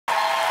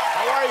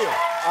are you?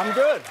 I'm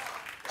good.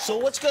 So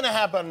what's going to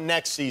happen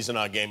next season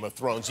on Game of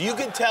Thrones? You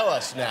can tell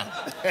us now.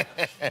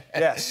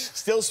 Yes.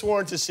 Still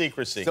sworn to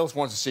secrecy. Still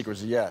sworn to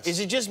secrecy, yes. Is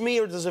it just me,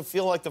 or does it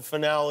feel like the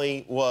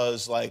finale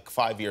was like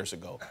 5 years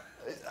ago?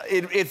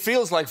 It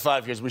feels like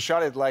 5 years. We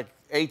shot it like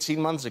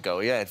 18 months ago.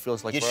 Yeah, it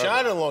feels like You forever.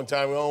 shot it a long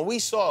time ago, and we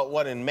saw it,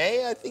 what, in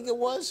May, I think it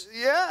was?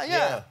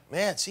 Yeah.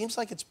 Man, it seems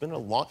like it's been a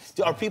long...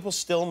 Are people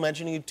still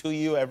mentioning it to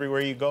you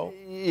everywhere you go?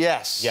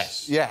 Yes.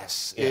 Yeah.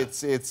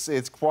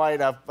 It's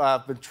quite...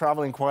 I've been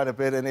traveling quite a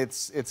bit, and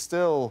it's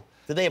still...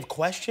 Do they have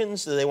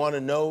questions? Do they want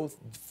to know?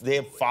 Do they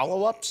have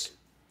follow-ups?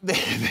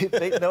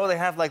 they know they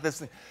have like this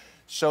thing.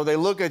 So they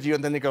look at you,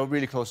 and then they go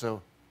really close.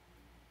 So,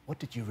 what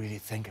did you really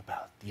think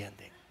about the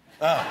ending?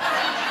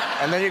 Oh.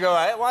 And then you go,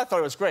 well, I thought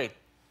it was great.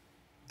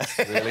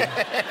 Really?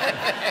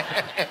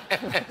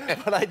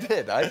 But I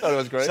did. I thought it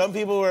was great. Some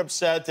people were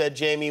upset that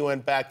Jamie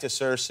went back to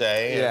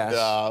Cersei.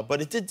 Yes.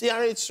 But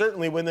it's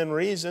certainly within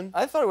reason.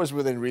 I thought it was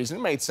within reason.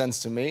 It made sense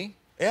to me.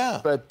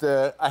 Yeah. But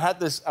I had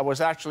this. I was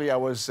at the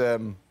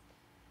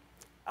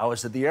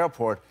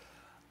airport.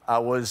 I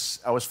was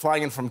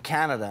flying in from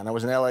Canada, and I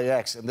was in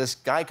LAX, and this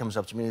guy comes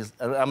up to me.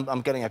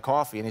 I'm getting a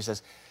coffee, and he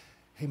says,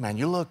 "Hey man,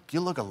 you look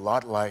a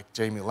lot like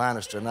Jamie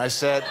Lannister." And I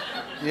said,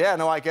 "Yeah,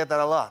 no, I get that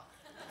a lot."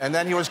 And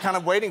then he was kind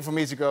of waiting for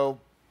me to go,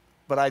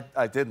 but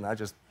I didn't. I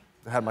just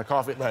had my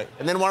coffee. Right.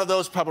 And then one of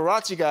those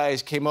paparazzi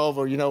guys came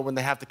over, you know, when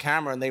they have the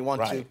camera and they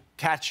want to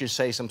catch you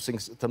say something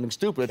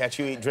stupid. Catch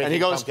you drinking and he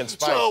goes, pumpkin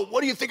spice. "So,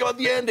 what do you think about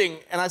the ending?"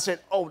 And I said,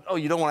 "Oh,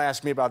 you don't want to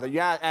ask me about that.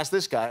 Yeah, ask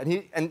this guy."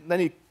 And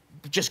then he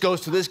just goes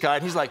to this guy,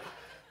 and he's like,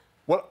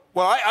 "Well,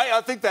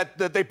 I think that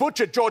they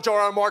butchered George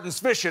R.R. Martin's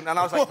vision." And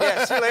I was like,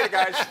 "Yeah, see you later,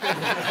 guys."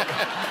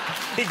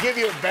 He give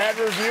you a bad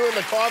review in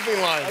the coffee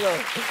line. I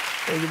know.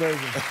 It was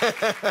amazing.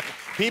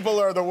 People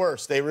are the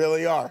worst. They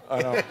really are.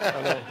 I know.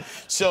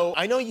 So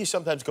I know you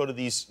sometimes go to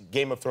these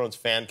Game of Thrones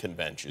fan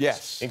conventions.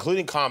 Yes.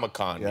 Including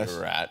Comic-Con you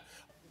were at.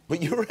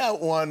 But you were at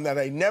one that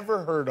I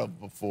never heard of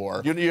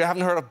before. You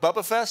haven't heard of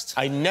Bubba Fest?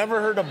 I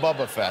never heard of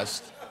Bubba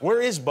Fest. Where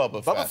is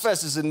Bubba Fest? Bubba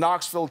Fest is in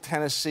Knoxville,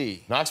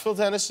 Tennessee. Knoxville,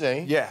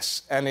 Tennessee?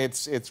 Yes, and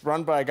it's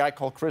run by a guy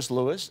called Chris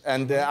Lewis.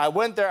 And I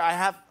went there.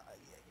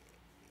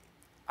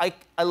 I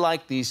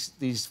like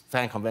these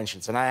fan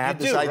conventions, and I have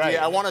this idea. Right.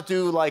 I want to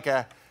do like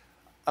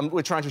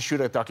we're trying to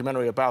shoot a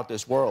documentary about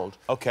this world.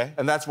 Okay.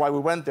 And that's why we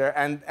went there,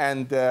 and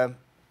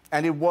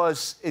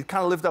it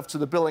kind of lived up to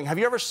the billing. Have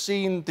you ever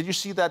seen? Did you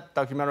see that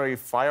documentary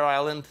Fire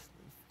Island?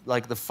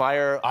 Like the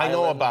fire. I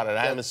know Island, about it.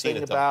 I haven't seen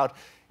it though. About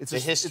it's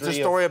a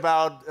story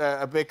about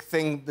a big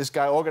thing this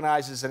guy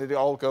organizes, and it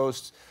all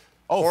goes.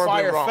 Oh,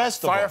 Fire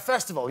Festival. Fire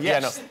Festival, yes.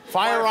 Yeah, no.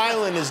 Fire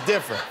Island is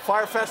different.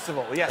 Fire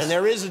Festival, yes. And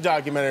there is a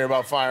documentary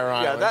about Fire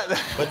Island.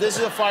 But this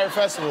is a Fire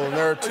Festival, and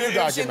there are two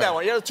documentaries. You've seen that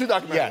one? Yeah, 2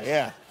 documentaries.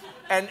 Yeah.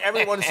 And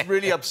everyone's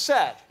really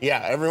upset.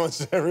 Yeah,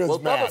 everyone's mad.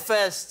 Bubba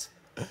Fest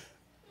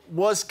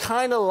was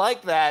kind of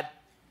like that,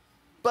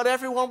 but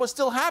everyone was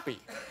still happy.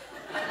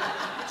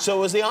 So it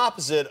was the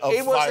opposite of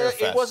Fire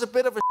Fest. It was a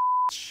bit of a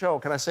show.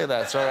 Can I say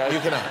that? Sorry. You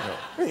cannot.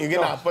 No. You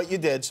cannot, but you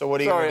did, so what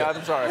are you going to do?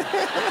 I'm sorry.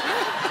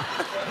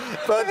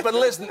 But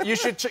listen, you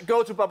should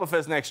go to Bubba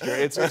Fest next year.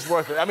 It's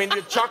worth it. I mean,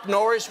 Chuck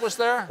Norris was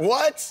there.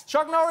 What?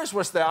 Chuck Norris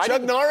was there.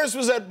 Chuck Norris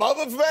was at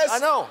Bubba Fest? I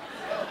know.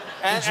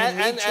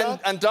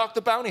 And Doc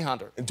the Bounty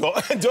Hunter.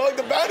 Dog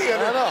the Bounty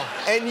Hunter? I know.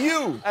 And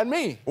you? And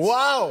me.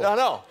 Wow. I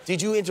know. Did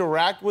you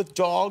interact with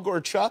Dog or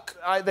Chuck?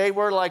 They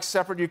were like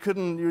separate.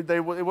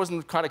 It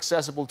wasn't quite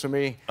accessible to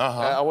me.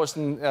 I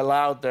wasn't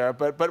allowed there.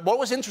 But what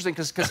was interesting,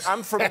 because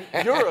I'm from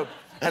Europe,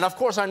 and of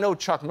course I know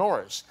Chuck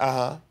Norris.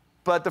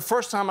 But the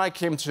first time I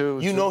came to...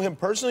 You know him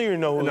personally, or you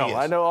know who he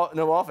is? No, I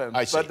know of him.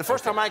 I see. But the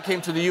first time I came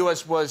to the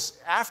U.S. was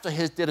after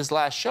he did his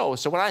last show.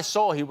 So when I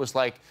saw he was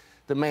like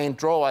the main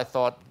draw, I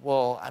thought,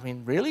 well, I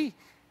mean, really?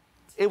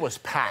 It was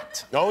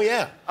packed. Oh,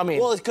 yeah. I mean...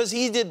 Well, it's because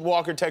he did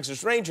Walker,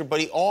 Texas Ranger, but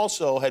he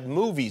also had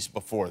movies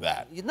before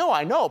that. No,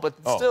 I know, but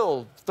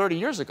still 30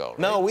 years ago. Right?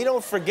 No, we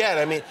don't forget.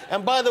 I mean,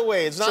 and by the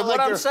way, it's not like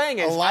there are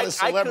a lot of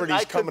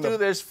celebrities coming I could do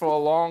this for a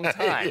long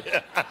time.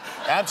 Yeah,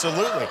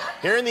 absolutely.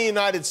 Here in the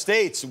United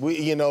States,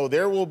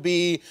 there will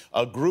be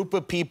a group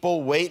of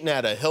people waiting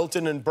at a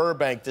Hilton in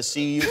Burbank to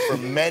see you for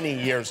many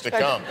years to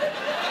come.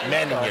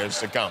 Many years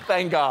to come.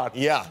 Thank God.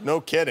 Yeah,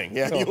 no kidding.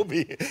 Yeah, no. You'll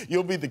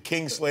be the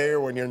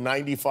Kingslayer when you're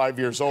 95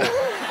 years old.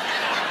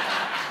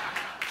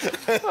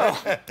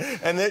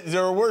 And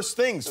there are worse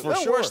things, for sure.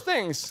 There are worse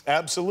things.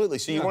 Absolutely.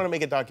 So you want to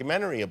make a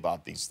documentary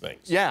about these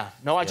things. Yeah.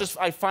 No, I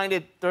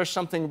find there's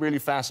something really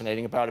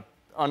fascinating about it.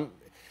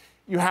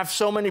 You have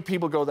so many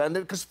people go there.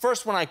 Because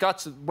first when I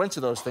went to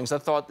those things, I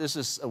thought this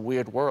is a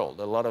weird world.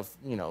 A lot of,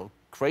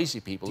 crazy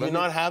people. Do you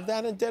not have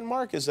that in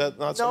Denmark? Is that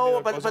not something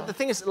No, that goes but on? the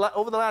thing is,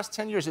 over the last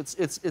 10 years,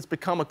 it's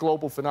become a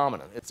global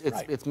phenomenon.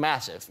 It's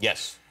massive.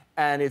 Yes.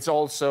 And it's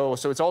also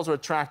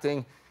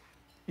attracting,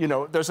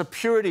 there's a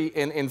purity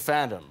in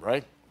fandom,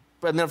 right?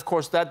 And then, of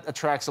course, that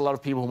attracts a lot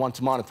of people who want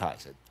to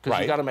monetize it, because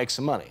you got to make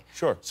some money.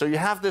 Sure. So you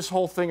have this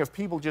whole thing of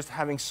people just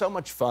having so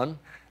much fun,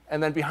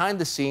 and then behind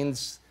the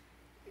scenes,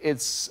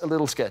 it's a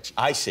little sketchy.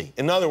 I see.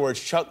 In other words,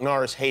 Chuck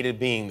Norris hated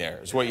being there,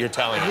 is what you're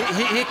telling me.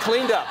 He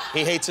cleaned up.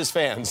 He hates his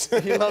fans.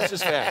 He loves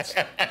his fans.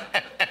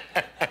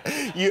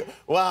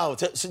 Wow.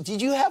 So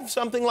did you have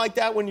something like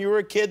that when you were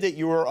a kid that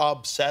you were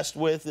obsessed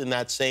with in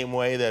that same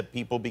way that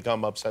people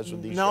become obsessed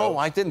with these shows? No,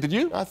 I didn't. Did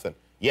you? Nothing.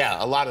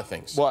 Yeah, a lot of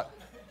things. What?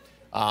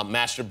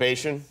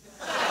 Masturbation.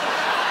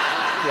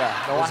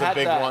 Yeah, no, was I had a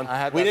big that. one. I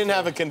had We that didn't too.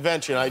 have a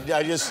convention. I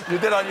just... You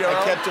did on your own?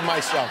 I kept to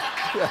myself.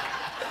 Yeah.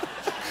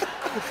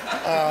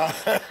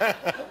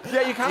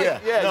 Yeah, you kind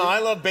of... Yeah. No, I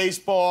love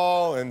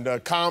baseball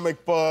and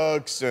comic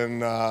books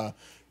and,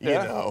 you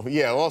know,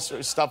 all sorts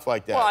of stuff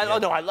like that.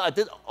 Well, I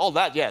did all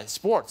that, yeah.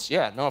 Sports,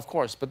 yeah, no, of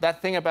course. But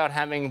that thing about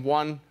having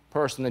one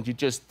person that you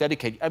just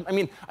dedicate... I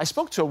mean, I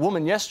spoke to a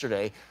woman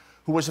yesterday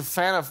who was a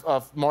fan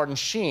of Martin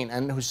Sheen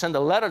and who sent a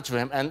letter to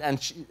him, and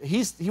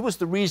he was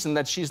the reason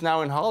that she's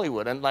now in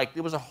Hollywood. And, like,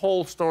 it was a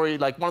whole story,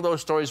 like one of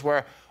those stories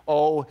where,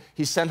 oh,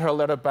 he sent her a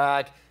letter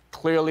back,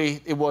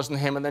 clearly it wasn't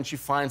him, and then she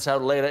finds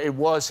out later it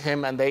was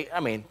him, and I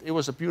mean, it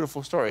was a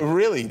beautiful story.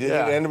 Really? Did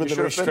it end with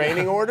a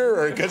restraining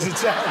order? Or because it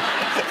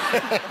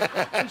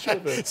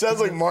sounds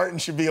like Martin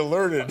should be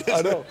alerted.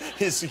 I know.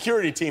 His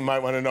security team might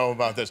want to know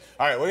about this.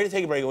 All right, we're going to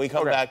take a break. When we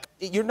come back,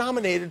 you're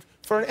nominated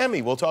for an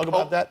Emmy. We'll talk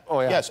about that.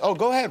 Oh, yeah. Yes. Oh,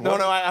 go ahead. No,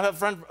 I have a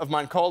friend of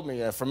mine called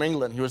me from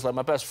England. He was like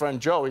my best friend,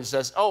 Joe. He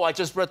says, oh, I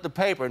just read the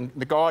paper in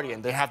The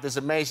Guardian. They have this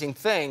amazing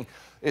thing.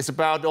 It's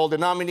about all the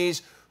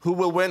nominees, who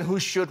will win, who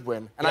should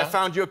win. And I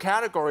found your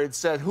category. It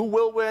said, who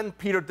will win?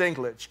 Peter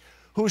Dinklage.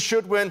 Who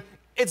should win?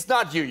 It's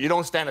not you. You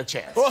don't stand a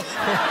chance.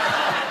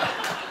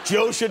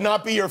 Joe should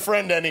not be your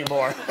friend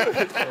anymore.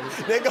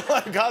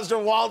 Nikolaj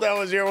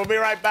Coster-Waldau is here. We'll be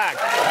right back.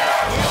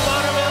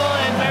 Bonneville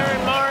and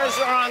Baron Morris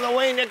are on the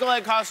way.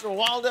 Nikolaj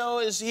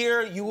Coster-Waldau is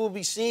here. You will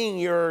be seeing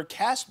your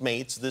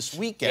castmates this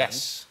weekend.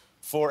 Yes.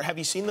 Have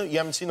you seen them? You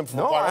haven't seen them for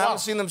No, quite a while. I haven't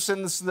seen them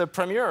since the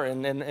premiere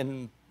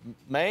in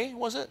May,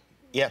 was it?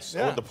 Yes.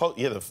 Yeah.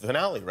 The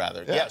finale,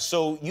 rather. Yeah.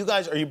 So you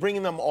guys, are you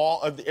bringing them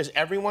all? Is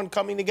everyone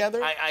coming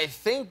together? I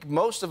think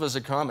most of us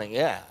are coming,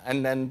 yeah.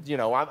 And then, you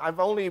know,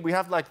 we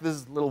have like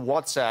this little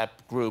WhatsApp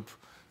group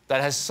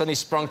that has suddenly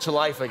sprung to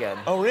life again.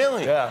 Oh,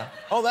 really? Yeah.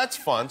 Oh, that's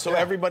fun. So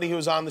everybody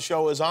who's on the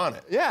show is on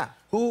it. Yeah.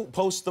 Who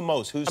posts the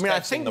most? Who's I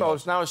texting think the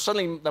most. Now,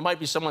 suddenly there might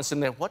be someone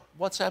sitting there, what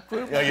WhatsApp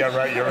group? Yeah,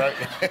 right, you're right.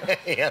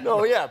 Yeah.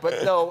 No, yeah,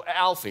 but no,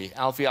 Alfie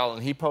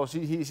Allen, he posts,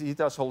 he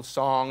does whole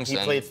songs. He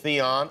played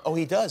Theon. Oh,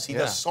 he does. He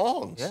does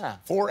songs. Yeah.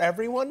 For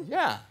everyone?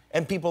 Yeah.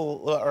 And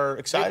people are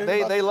excited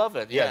about They love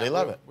it. Yeah, they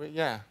love it.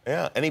 Yeah.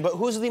 Yeah.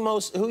 Who uses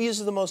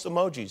the most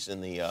emojis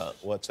in the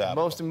WhatsApp?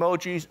 Most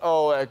emojis?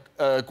 Oh,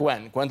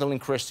 Gwendolyn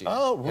Christie.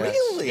 Oh,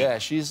 really? Yeah,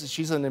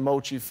 she's an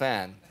emoji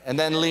fan. And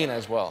then Lena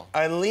as well.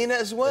 And Lena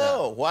as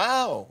well. Yeah.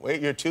 Wow.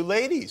 Wait, your two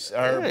ladies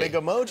are big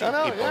emoji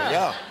people.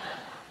 Yeah.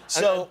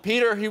 So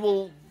Peter, he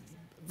will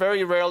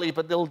very rarely,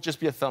 but there'll just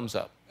be a thumbs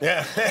up.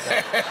 Yeah.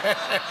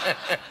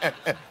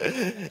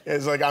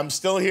 It's like, I'm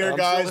still here,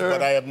 guys,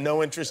 but I have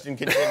no interest in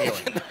continuing.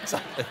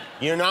 Exactly.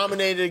 You're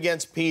nominated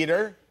against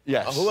Peter.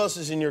 Yes. Who else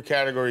is in your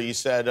category? You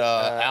said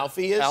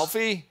Alfie is?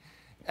 Alfie.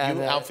 And,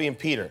 Alfie and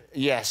Peter.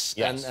 Yes.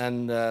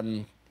 And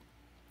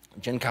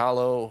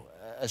Giancarlo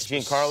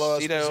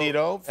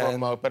Esposito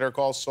from Better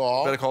Call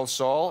Saul. Better Call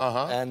Saul.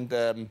 And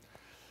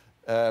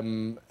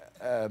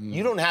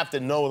you don't have to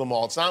know them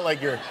all. It's not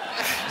like you're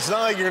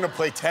going to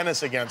play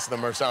tennis against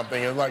them or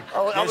something. It's like,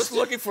 I was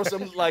looking for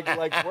some like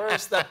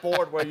where's that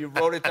board where you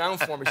wrote it down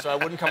for me so I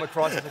wouldn't come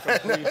across as a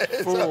complete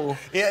fool.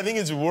 Yeah, I think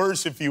it's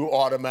worse if you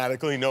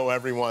automatically know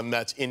everyone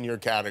that's in your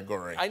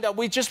category. I know.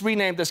 We just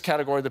renamed this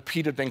category the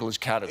Peter Dinklage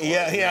category.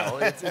 Yeah. You know?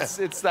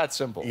 It's that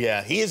simple.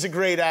 Yeah, he is a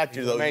great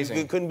actor, though. Amazing.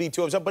 You couldn't be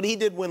too upset. But he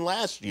did win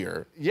last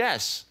year.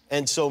 Yes.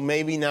 And so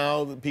maybe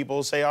now people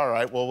will say, all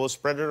right, well, we'll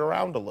spread it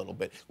around a little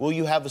bit. Will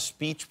you have a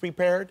speech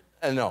prepared?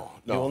 No.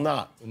 You will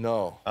not?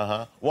 No.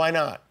 Why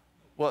not?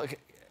 Well,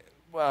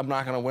 I'm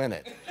not going to win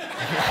it.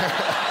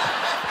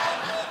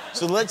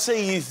 So let's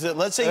say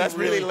that's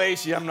really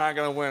lazy. I'm not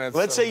going to win it.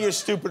 Let's say your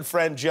stupid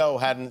friend Joe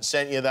hadn't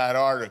sent you that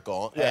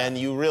article, and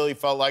you really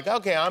felt like,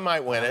 okay, I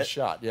might win it.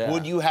 Shot, yeah.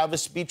 Would you have a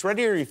speech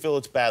ready, or you feel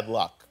it's bad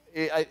luck?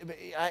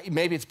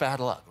 Maybe it's bad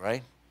luck,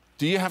 right?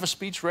 Do you have a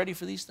speech ready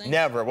for these things?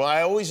 Never. Well,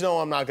 I always know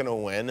I'm not going to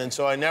win, and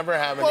so I never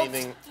have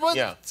anything.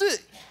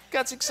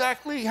 That's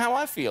exactly how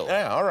I feel.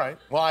 Yeah, all right.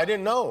 Well, I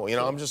didn't know. You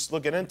know, I'm just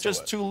looking into it.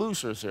 Just two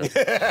losers here.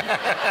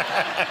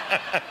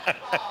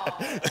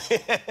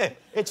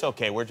 It's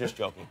okay. We're just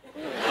joking.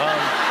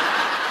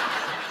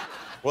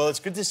 Well, it's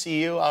good to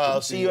see you.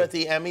 I'll see you at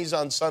the Emmys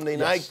on Sunday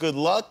night. Good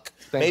luck.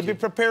 Maybe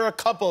prepare a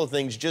couple of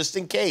things just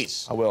in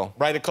case. I will.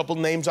 Write a couple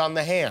names on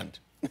the hand.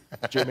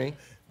 Jimmy?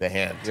 The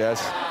hand.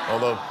 Yes.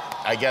 Although,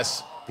 I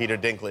guess Peter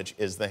Dinklage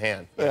is the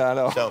hand. Yeah, I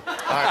know. So, all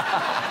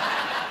right.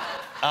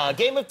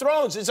 Game of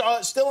Thrones is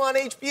still on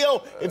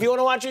HBO. If you want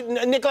to watch it,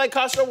 Nikolaj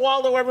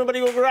Coster-Waldau,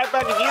 everybody will be right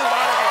back with you.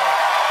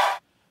 Hi,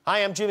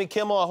 I'm Jimmy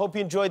Kimmel. I hope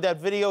you enjoyed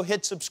that video.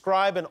 Hit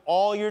subscribe, and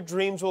all your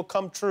dreams will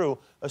come true,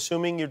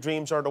 assuming your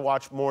dreams are to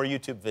watch more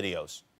YouTube videos.